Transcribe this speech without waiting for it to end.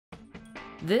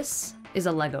This is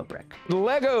a Lego brick.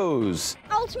 Legos.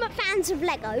 Ultimate fans of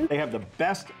Lego. They have the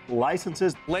best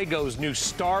licenses. Lego's new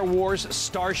Star Wars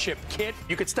Starship kit.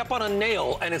 You could step on a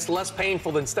nail and it's less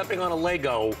painful than stepping on a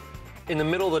Lego in the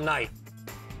middle of the night.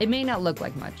 It may not look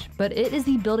like much, but it is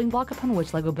the building block upon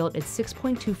which Lego built its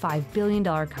 $6.25 billion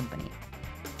company.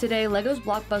 Today, Lego's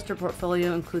blockbuster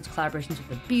portfolio includes collaborations with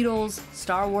the Beatles,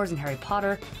 Star Wars and Harry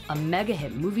Potter, a mega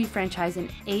hit movie franchise, and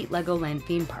 8 LEGOland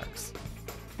theme parks.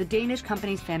 The Danish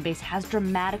company's fan base has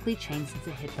dramatically changed since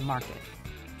it hit the market.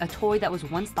 A toy that was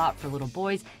once thought for little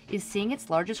boys is seeing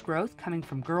its largest growth coming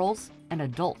from girls and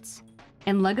adults.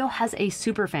 And Lego has a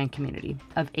superfan community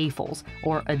of AFOLs,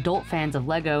 or adult fans of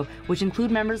Lego, which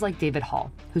include members like David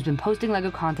Hall, who's been posting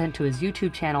Lego content to his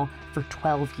YouTube channel for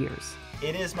 12 years.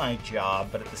 It is my job,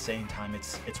 but at the same time,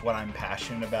 it's what I'm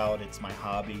passionate about. It's my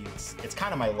hobby. It's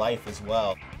kind of my life as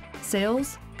well.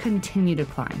 Sales continue to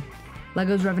climb.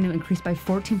 Lego's revenue increased by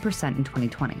 14% in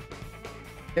 2020.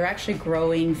 They're actually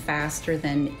growing faster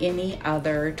than any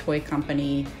other toy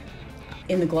company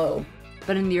in the globe.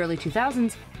 But in the early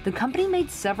 2000s, the company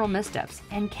made several missteps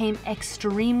and came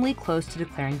extremely close to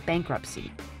declaring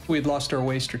bankruptcy. We had lost our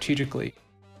way strategically.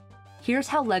 Here's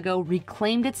how Lego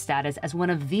reclaimed its status as one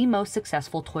of the most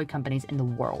successful toy companies in the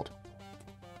world.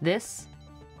 This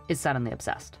is Suddenly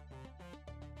Obsessed.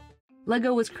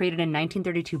 Lego was created in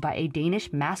 1932 by a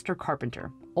Danish master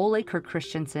carpenter, Ole Kirk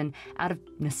Christensen, out of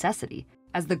necessity.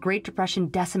 As the Great Depression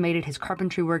decimated his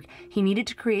carpentry work, he needed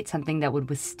to create something that would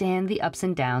withstand the ups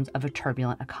and downs of a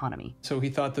turbulent economy. So he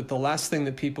thought that the last thing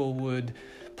that people would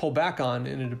pull back on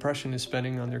in a depression is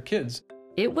spending on their kids.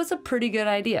 It was a pretty good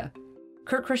idea.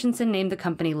 Kirk Christensen named the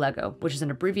company Lego, which is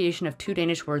an abbreviation of 2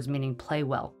 Danish words meaning play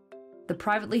well. The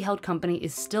privately held company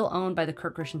is still owned by the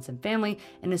Kirk Christensen family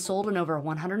and is sold in over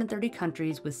 130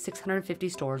 countries with 650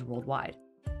 stores worldwide.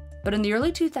 But in the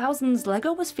early 2000s,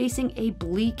 Lego was facing a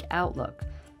bleak outlook.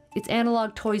 Its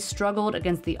analog toys struggled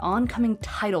against the oncoming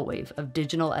tidal wave of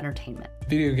digital entertainment.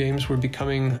 Video games were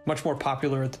becoming much more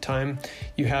popular at the time.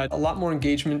 You had a lot more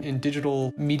engagement in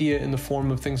digital media in the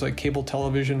form of things like cable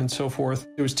television and so forth.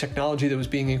 There was technology that was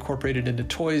being incorporated into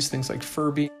toys, things like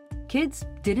Furby. Kids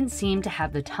didn't seem to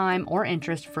have the time or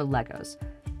interest for Legos.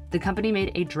 The company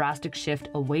made a drastic shift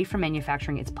away from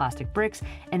manufacturing its plastic bricks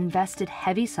and invested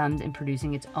heavy sums in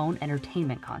producing its own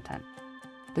entertainment content.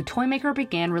 The toy maker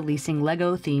began releasing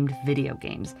Lego-themed video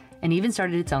games and even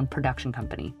started its own production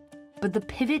company. But the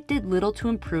pivot did little to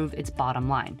improve its bottom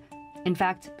line. In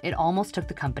fact, it almost took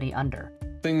the company under.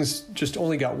 Things just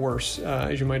only got worse,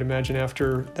 as you might imagine,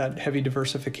 after that heavy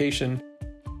diversification.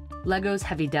 Lego's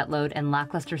heavy debt load and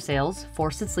lackluster sales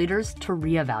forced its leaders to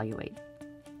reevaluate.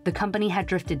 The company had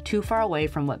drifted too far away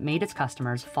from what made its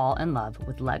customers fall in love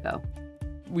with Lego.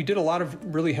 We did a lot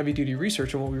of really heavy-duty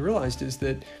research, and what we realized is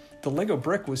that the Lego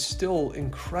brick was still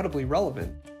incredibly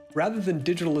relevant. Rather than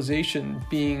digitalization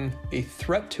being a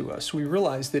threat to us, we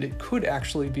realized that it could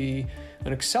actually be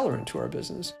an accelerant to our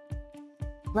business.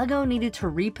 Lego needed to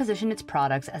reposition its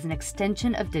products as an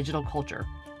extension of digital culture,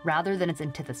 rather than its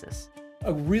antithesis.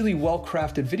 A really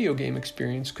well-crafted video game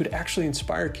experience could actually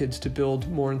inspire kids to build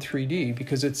more in 3D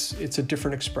because it's a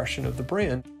different expression of the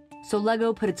brand. So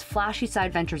Lego put its flashy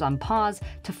side ventures on pause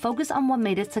to focus on what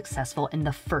made it successful in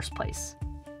the first place: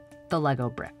 the Lego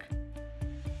brick.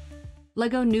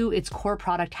 Lego knew its core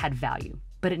product had value,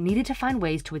 but it needed to find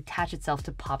ways to attach itself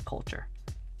to pop culture.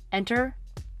 Enter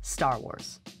Star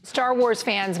Wars. Star Wars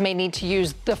fans may need to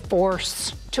use the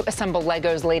Force to assemble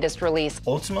Lego's latest release.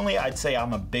 Ultimately, I'd say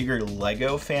I'm a bigger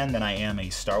Lego fan than I am a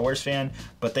Star Wars fan,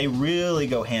 but they really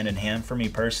go hand in hand for me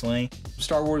personally.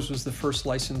 Star Wars was the first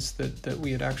license that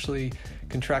we had actually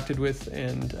contracted with,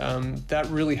 and that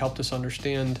really helped us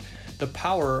understand the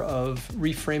power of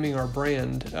reframing our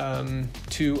brand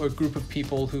to a group of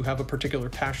people who have a particular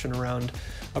passion around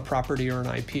a property or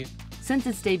an IP. Since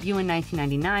its debut in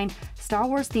 1999, Star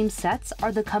Wars-themed sets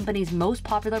are the company's most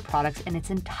popular products in its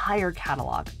entire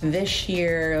catalog. This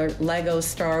year, Lego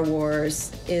Star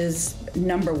Wars is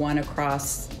 #1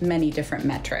 across many different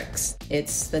metrics.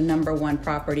 It's the #1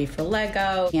 property for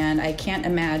Lego, and I can't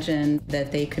imagine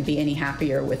that they could be any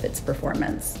happier with its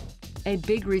performance. A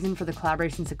big reason for the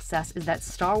collaboration's success is that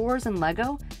Star Wars and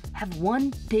Lego have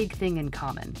one big thing in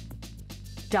common: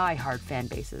 die-hard fan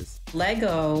bases.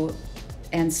 Lego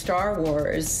and Star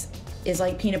Wars is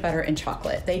like peanut butter and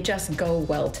chocolate. They just go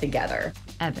well together.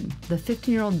 Evan, the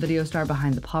 15-year-old video star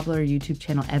behind the popular YouTube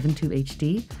channel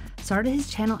Evan2HD, started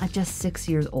his channel at just 6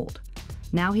 years old.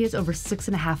 Now he has over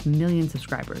 6.5 million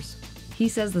subscribers. He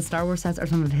says the Star Wars sets are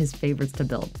some of his favorites to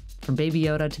build, from Baby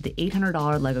Yoda to the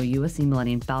 $800 Lego USC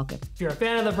Millennium Falcon. If you're a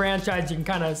fan of the franchise, you can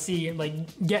kind of see,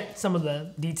 get some of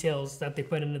the details that they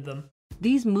put into them.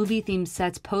 These movie-themed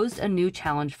sets posed a new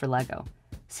challenge for LEGO.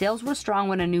 Sales were strong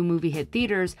when a new movie hit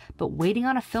theaters, but waiting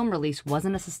on a film release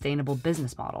wasn't a sustainable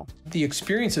business model. The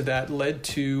experience of that led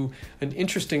to an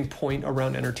interesting point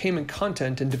around entertainment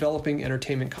content and developing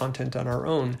entertainment content on our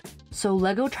own. So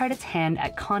LEGO tried its hand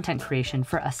at content creation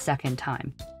for a second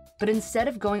time. But instead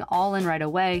of going all in right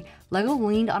away, LEGO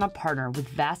leaned on a partner with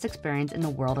vast experience in the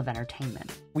world of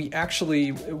entertainment. We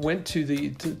actually went to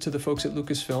the folks at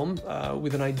Lucasfilm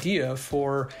with an idea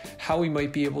for how we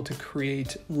might be able to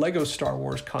create LEGO Star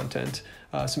Wars content,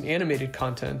 some animated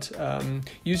content,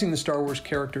 using the Star Wars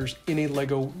characters in a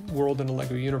LEGO world and a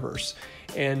LEGO universe.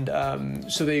 And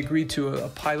so they agreed to a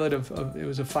pilot it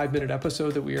was a 5-minute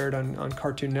episode that we aired on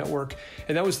Cartoon Network.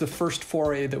 And that was the first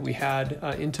foray that we had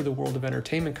into the world of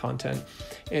entertainment content.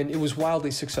 And it was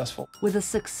wildly successful. With the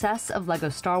success of LEGO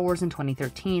Star Wars in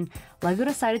 2013, LEGO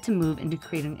decided to move into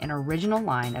creating an original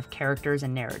line of characters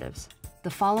and narratives.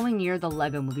 The following year, the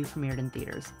LEGO Movie premiered in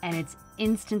theaters, and its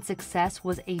instant success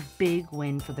was a big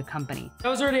win for the company. I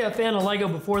was already a fan of LEGO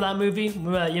before that movie,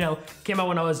 came out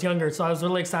when I was younger, so I was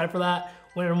really excited for that.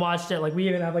 Went and watched it, we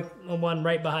even have one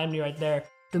right behind me right there.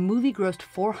 The movie grossed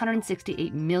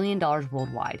 $468 million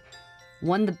worldwide,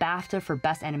 won the BAFTA for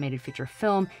Best Animated Feature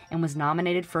Film, and was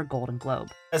nominated for a Golden Globe.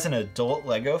 As an adult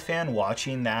LEGO fan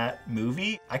watching that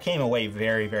movie, I came away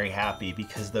very, very happy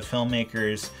because the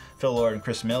filmmakers, Phil Lord and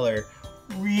Chris Miller,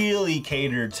 really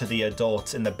catered to the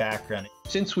adults in the background.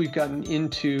 Since we've gotten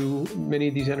into many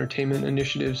of these entertainment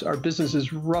initiatives, our business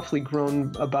has roughly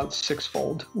grown about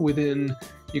sixfold within,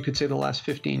 you could say, the last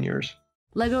 15 years.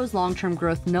 LEGO's long-term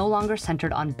growth no longer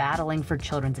centered on battling for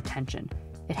children's attention.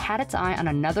 It had its eye on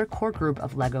another core group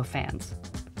of LEGO fans,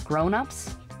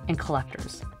 grown-ups and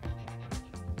collectors.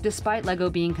 Despite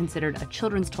LEGO being considered a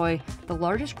children's toy, the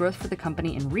largest growth for the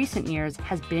company in recent years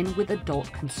has been with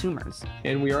adult consumers.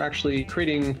 And we are actually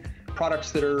creating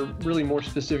products that are really more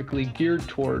specifically geared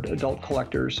toward adult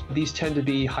collectors. These tend to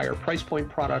be higher price point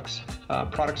products,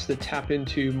 products that tap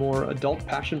into more adult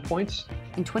passion points.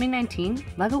 In 2019,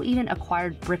 LEGO even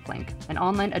acquired Bricklink, an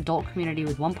online adult community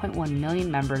with 1.1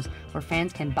 million members where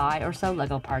fans can buy or sell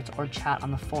LEGO parts or chat on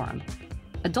the forum.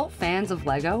 Adult fans of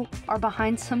LEGO are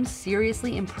behind some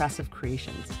seriously impressive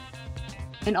creations.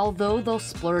 And although they'll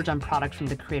splurge on products from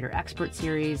the Creator Expert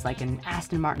series, like an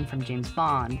Aston Martin from James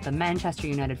Bond, the Manchester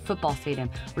United football stadium,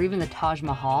 or even the Taj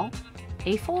Mahal,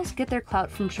 AFOLs get their clout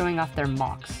from showing off their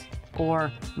mocks,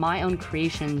 or my own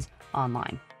creations,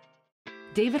 online.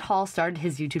 David Hall started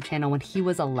his YouTube channel when he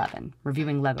was 11,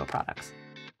 reviewing LEGO products.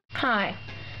 Hi,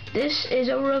 this is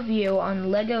a review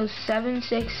on LEGO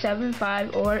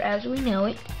 7675, or as we know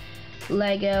it,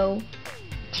 LEGO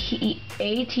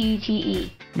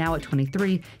ATTE. Now at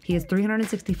 23, he has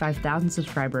 365,000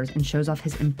 subscribers and shows off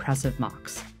his impressive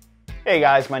mocks. Hey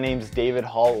guys, my name is David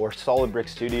Hall, or Solid Brick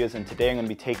Studios, and today I'm going to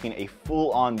be taking a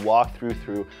full-on walkthrough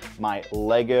through my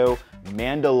LEGO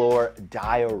Mandalore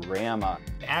diorama.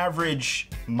 An average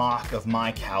mock of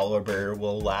my caliber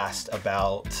will last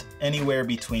about anywhere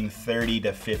between 30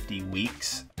 to 50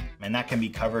 weeks, and that can be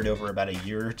covered over about a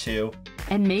year or two.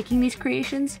 And making these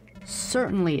creations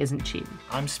certainly isn't cheap.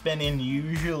 I'm spending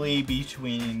usually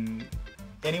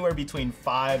anywhere between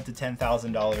 $5,000 to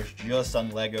 $10,000 just on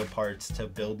LEGO parts to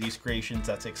build these creations.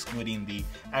 That's excluding the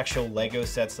actual LEGO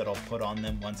sets that I'll put on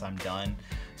them once I'm done.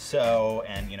 So,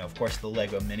 and of course the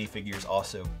LEGO minifigures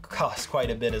also cost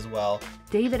quite a bit as well.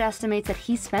 David estimates that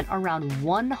he spent around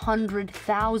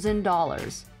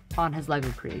 $100,000 on his LEGO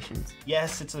creations.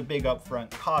 Yes, it's a big upfront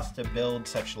cost to build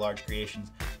such large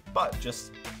creations, but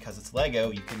just because it's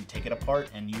LEGO, you can take it apart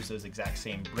and use those exact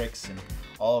same bricks and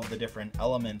all of the different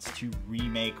elements to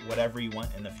remake whatever you want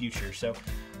in the future. So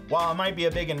while it might be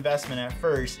a big investment at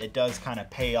first, it does kind of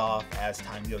pay off as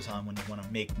time goes on when you want to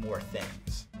make more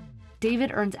things.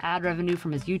 David earns ad revenue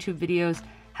from his YouTube videos,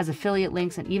 has affiliate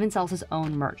links, and even sells his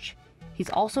own merch. He's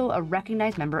also a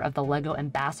recognized member of the LEGO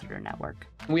Ambassador Network.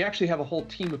 We actually have a whole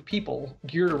team of people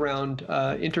geared around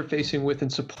interfacing with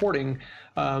and supporting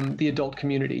the adult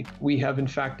community. We have, in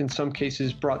fact, in some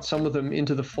cases, brought some of them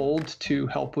into the fold to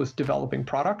help with developing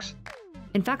products.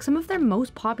 In fact, some of their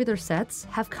most popular sets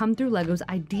have come through LEGO's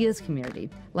Ideas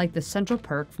community, like the Central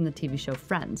Perk from the TV show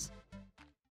Friends.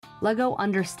 LEGO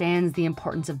understands the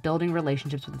importance of building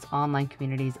relationships with its online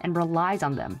communities and relies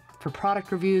on them for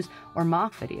product reviews or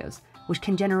mock videos, which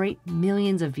can generate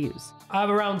millions of views. I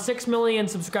have around 6 million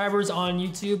subscribers on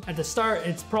YouTube. At the start,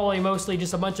 it's probably mostly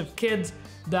just a bunch of kids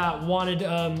that wanted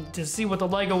to see what the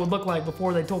LEGO would look like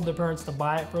before they told their parents to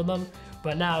buy it for them.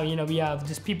 But now, we have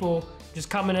just people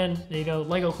just coming in,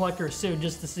 LEGO collectors too,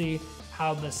 just to see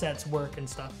how the sets work and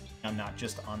stuff. I'm not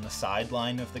just on the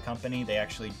sideline of the company. They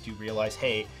actually do realize,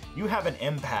 hey, you have an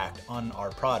impact on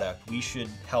our product. We should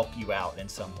help you out in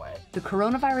some way. The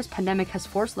coronavirus pandemic has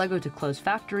forced LEGO to close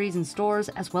factories and stores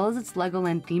as well as its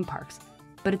LEGOland theme parks,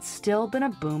 but it's still been a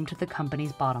boom to the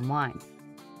company's bottom line.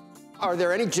 Are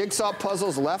there any jigsaw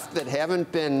puzzles left that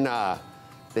haven't been, Have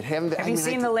you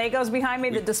seen the Legos behind me?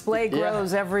 The display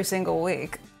grows every single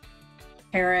week.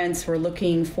 Parents were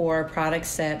looking for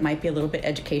products that might be a little bit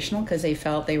educational because they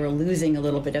felt they were losing a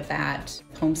little bit of that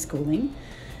homeschooling.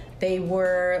 They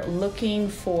were looking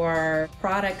for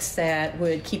products that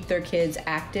would keep their kids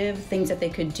active, things that they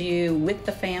could do with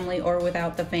the family or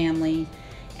without the family.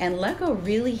 And LEGO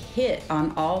really hit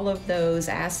on all of those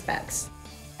aspects.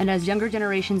 And as younger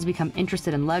generations become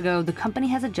interested in LEGO, the company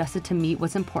has adjusted to meet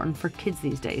what's important for kids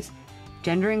these days: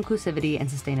 gender inclusivity and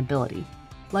sustainability.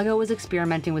 LEGO is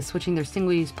experimenting with switching their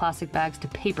single-use plastic bags to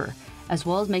paper, as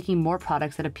well as making more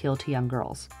products that appeal to young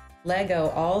girls. LEGO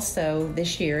also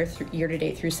this year,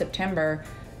 year-to-date through September,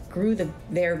 grew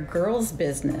their girls'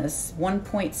 business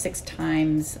 1.6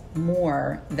 times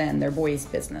more than their boys'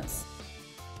 business.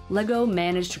 LEGO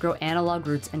managed to grow analog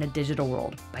roots in a digital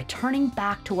world by turning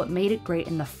back to what made it great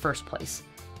in the first place: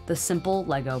 the simple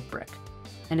LEGO brick.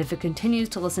 And if it continues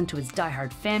to listen to its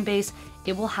diehard fan base,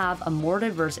 it will have a more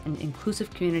diverse and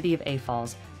inclusive community of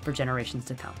AFOLs for generations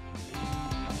to come.